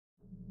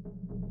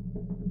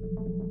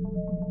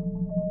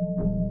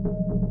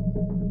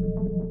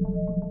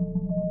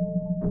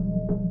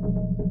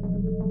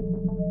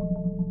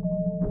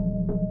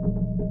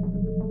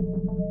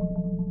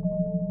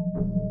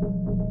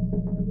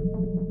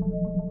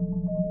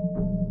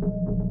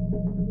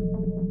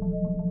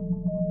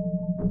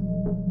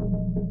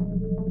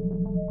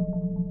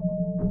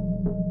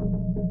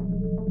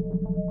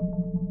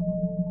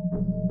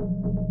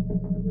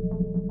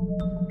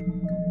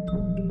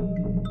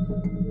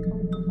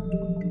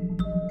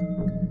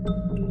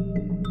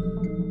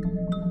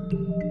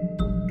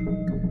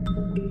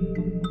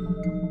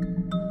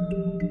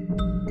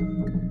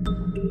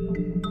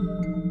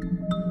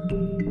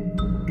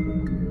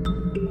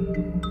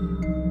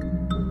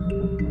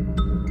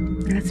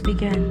Let's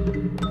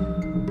begin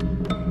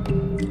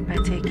by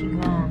taking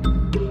long,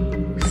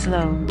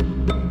 slow,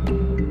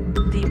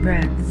 deep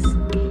breaths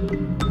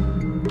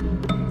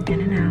in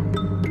and out.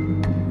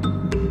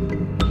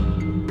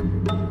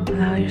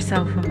 Allow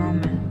yourself a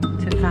moment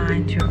to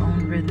find your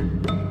own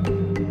rhythm.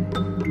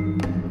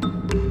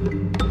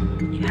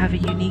 You have a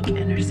unique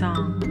inner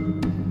song.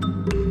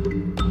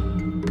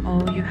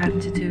 All you have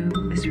to do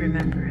is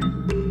remember it.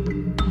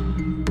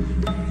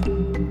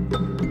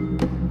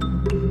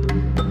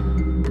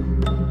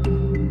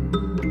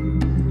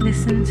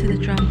 Listen to the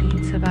drum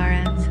beats of our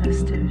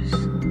ancestors.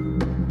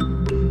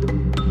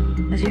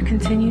 As you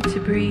continue to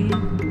breathe,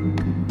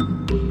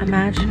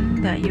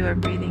 imagine that you are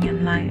breathing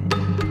in light.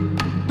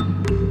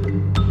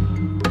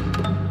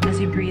 As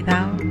you breathe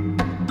out,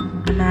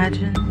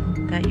 imagine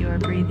that you are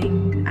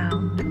breathing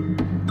out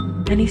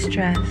any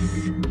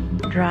stress,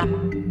 drama,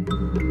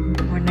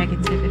 or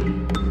negativity.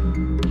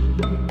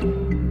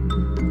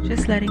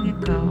 Just letting it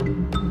go,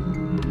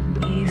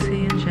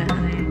 easily and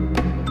gently.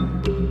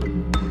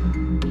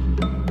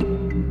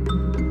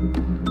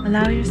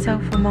 Allow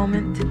yourself a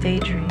moment to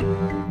daydream.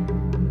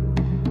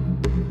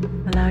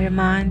 Allow your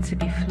mind to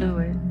be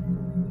fluid,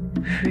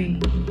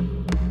 free,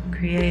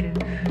 creative.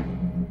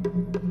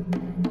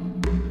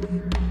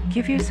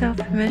 Give yourself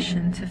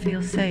permission to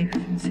feel safe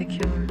and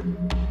secure.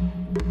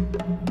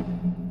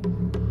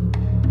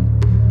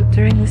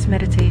 During this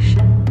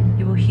meditation,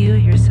 you will heal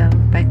yourself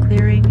by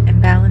clearing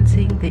and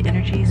balancing the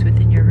energies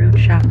within your root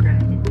chakra.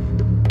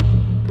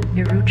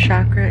 Your root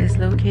chakra is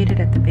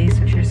located at the base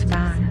of your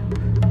spine.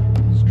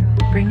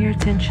 Bring your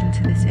attention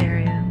to this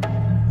area.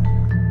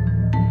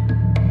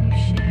 You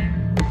share,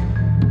 you are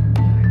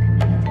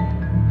connected,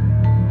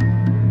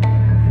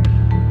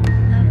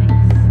 loving,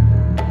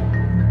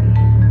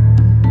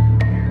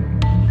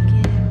 you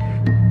give,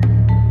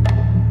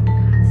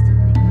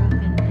 constantly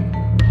growing.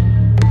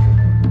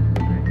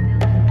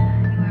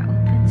 You are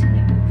open to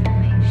new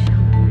information.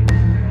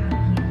 Remember how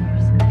to heal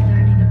yourself.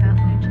 Learning about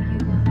who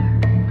you are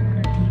on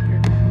a deeper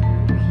level.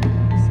 You heal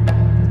yourself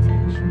with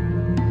attention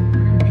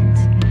on an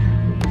intimate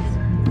level.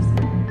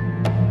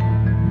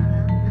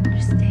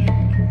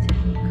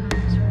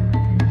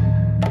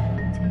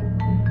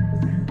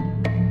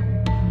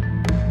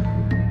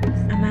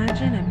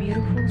 Imagine a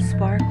beautiful,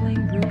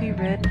 sparkling, ruby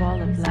red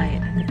ball of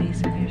light at the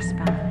base of your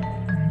spine.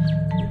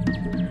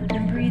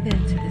 And breathe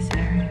into this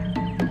area.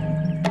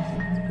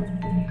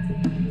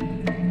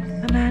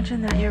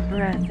 Imagine that your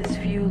breath is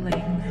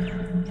fueling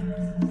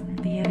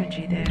the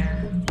energy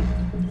there,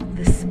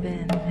 the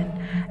spin. And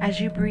as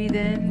you breathe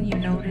in, you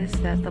notice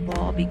that the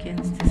ball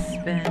begins to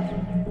spin.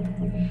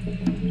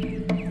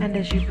 And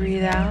as you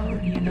breathe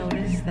out, you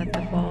notice that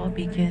the ball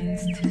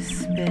begins to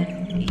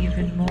spin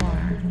even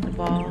more. The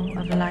ball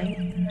of light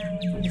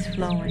is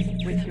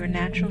flowing with your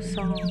natural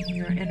song,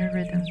 your inner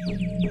rhythm.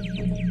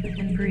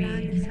 And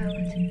breathe.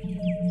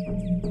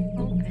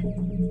 Open,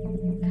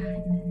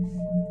 kindness,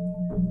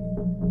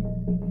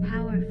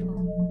 powerful.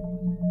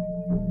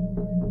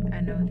 I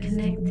know this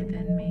connected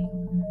within me.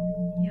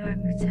 You are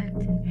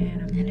protected,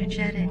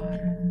 energetic,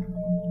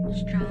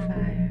 strong,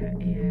 fire,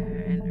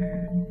 air, and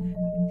earth.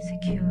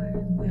 Secure.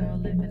 We all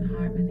live in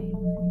harmony.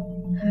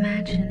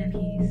 Imagine if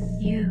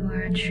you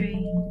are a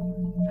tree,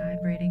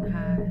 vibrating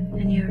high,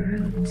 and your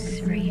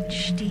roots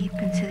reach deep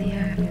into the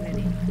earth.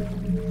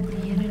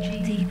 The energy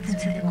deep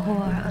into the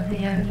core of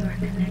the earth. You are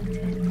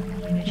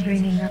connected,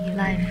 bringing up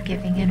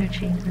life-giving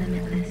energy,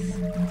 limitless,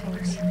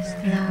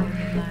 love,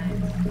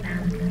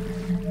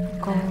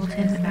 boundless,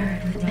 golden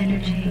earth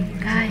energy,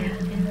 Gaia,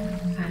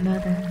 our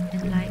mother,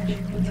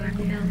 enlightened. You are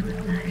filled with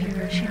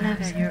life. She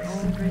loves your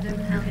own rhythm,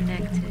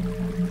 connected.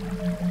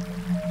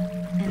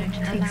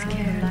 Takes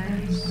care of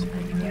us,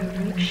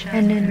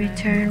 and in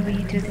return we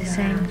do the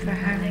same for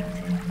her.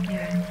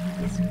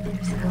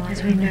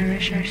 As we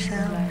nourish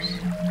ourselves,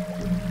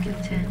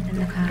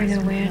 bring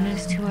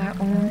awareness to our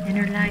own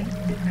inner light.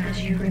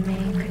 As you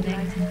remain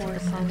connected to the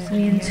pulse,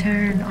 we in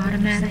turn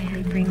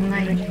automatically bring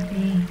light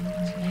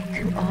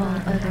to all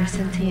other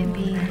sentient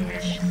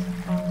beings.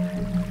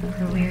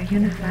 For we are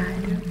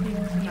unified, you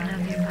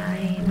love your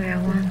body, we are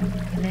one,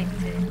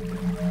 connected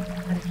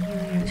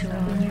to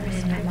all your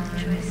respective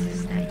choices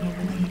that you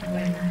have made in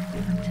your life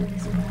up to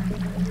this point.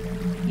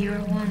 You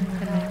are one,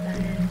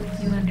 connected.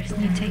 You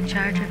understand. You take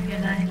charge of your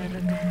life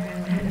every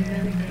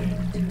day.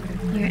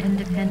 You're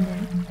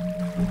independent.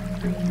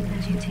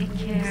 As you take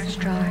care of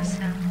yourself,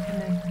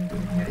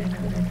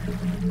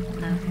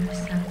 love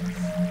yourself,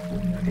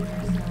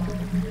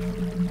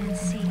 and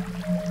seek.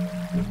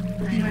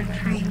 You are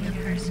free your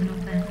personal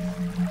best.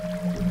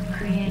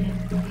 Creative,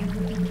 you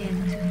will begin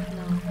to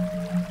flow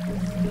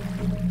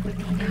with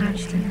the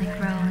constantly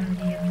growing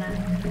of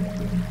life.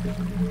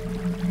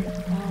 And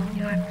all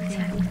you are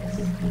protected.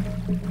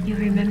 You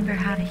remember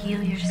how to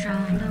heal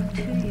yourself. Flow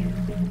to you.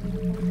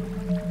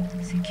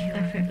 Secure.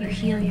 You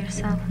heal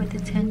yourself with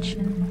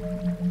attention,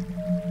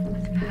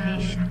 with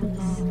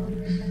patience,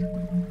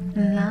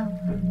 and love.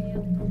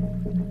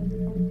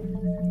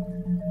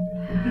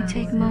 You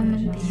take a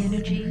moment, the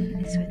energy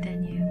is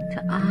within you, to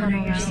Honor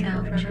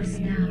yourself just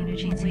now.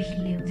 Energy to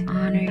heal.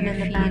 Honor your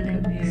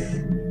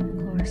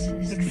feelings.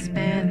 Courses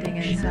expanding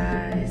in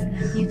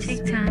size. You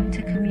take time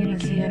to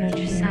communicate with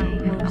yourself.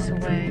 Moves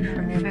away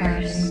from your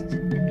First,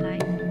 body,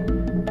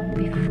 enlighten.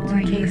 Before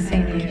you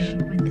encasing engage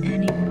you with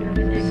anyone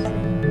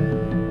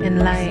connected. in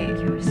light,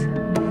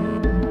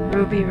 Yourself.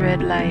 ruby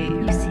red light,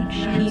 You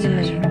seek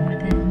answers healing, from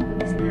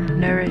within. Is now.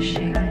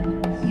 nourishing,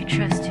 You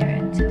trust your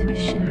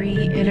intuition.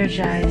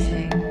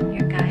 re-energizing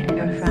Your guidance.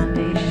 your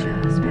foundation.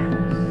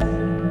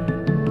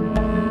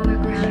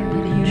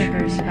 The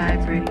universe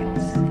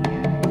vibrates.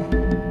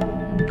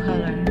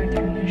 Color, red,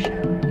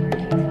 evolution,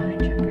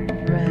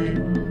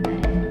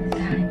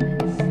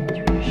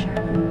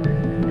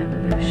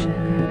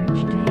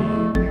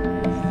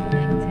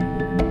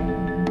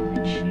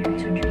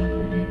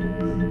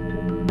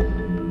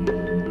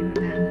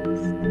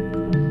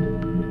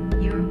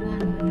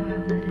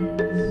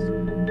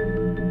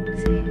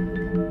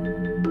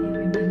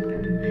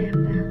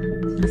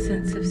 a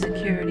sense of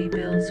security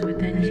builds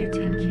within you.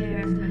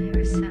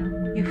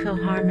 You feel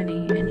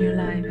harmony in your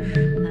life,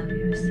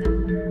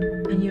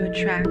 and you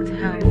attract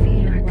health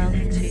and wealth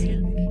to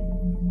you.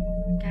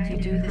 You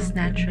do this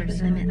naturally.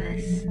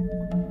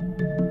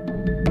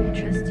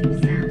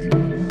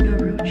 Your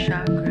root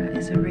chakra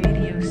is a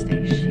radio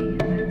station.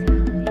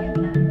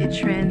 It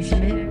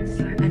transmits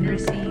and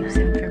receives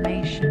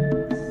information,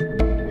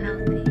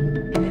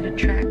 and it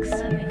attracts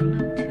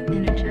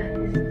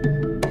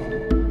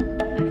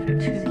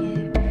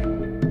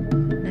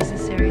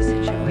necessary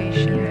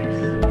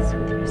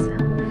situations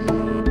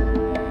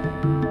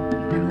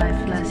and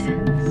life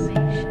lessons.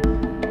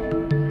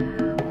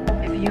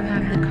 If you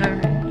have the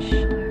courage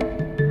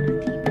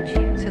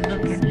to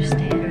look at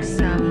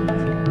yourself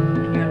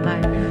and your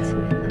life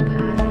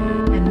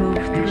and move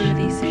through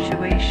these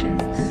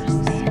situations,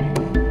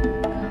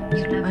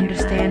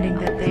 understanding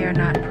that they are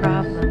not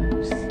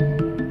problems,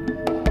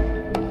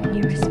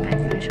 You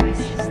respect the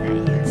choices that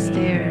you but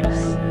stairs to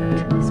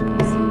this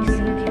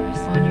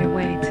point. on your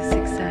way to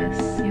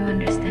success. You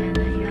understand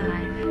that your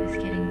life is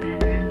getting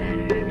better and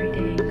better every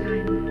day.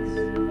 Kindness,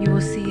 You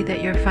will see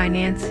that your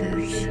finances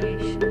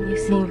appreciation. You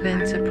seek move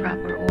into harmony,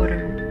 proper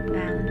order.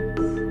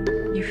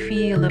 balance. You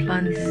feel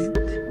abundant.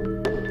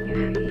 You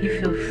have You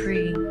feel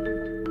free.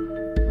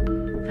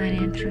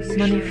 financial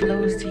Money security.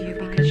 flows to you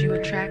because you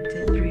attract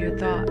it through your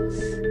thoughts,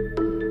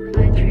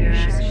 Find through your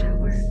passion actions, at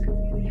work.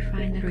 You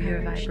find the through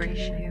your courage to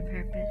vibration. live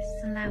your purpose.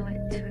 Allow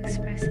it to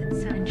express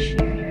itself and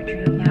share your Your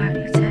dream. You are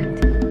body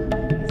protected.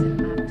 is in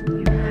optimal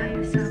You allow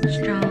yourself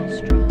strong,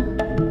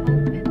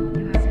 open.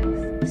 You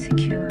are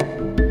secure.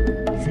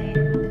 Say it.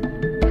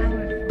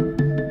 Powerful.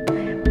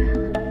 I am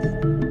balanced.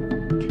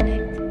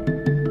 Connected.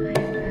 I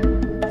am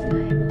balanced.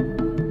 I am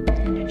whole.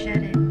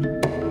 Energetic.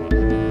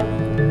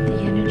 The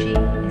energy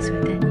is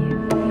within you.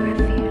 You are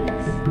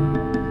fearless.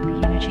 The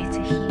energy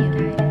to heal.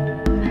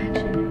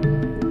 Imagine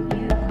it.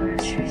 You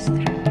courses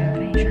through your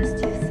veins. Trust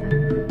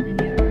yourself and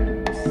your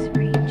roots.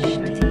 Reach.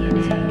 Your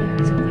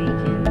DNA is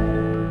awakened.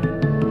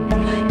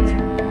 And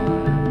share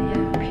all of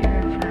the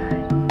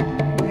purified.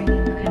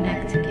 Bringing you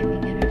connected,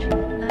 giving energy,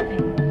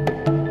 loving.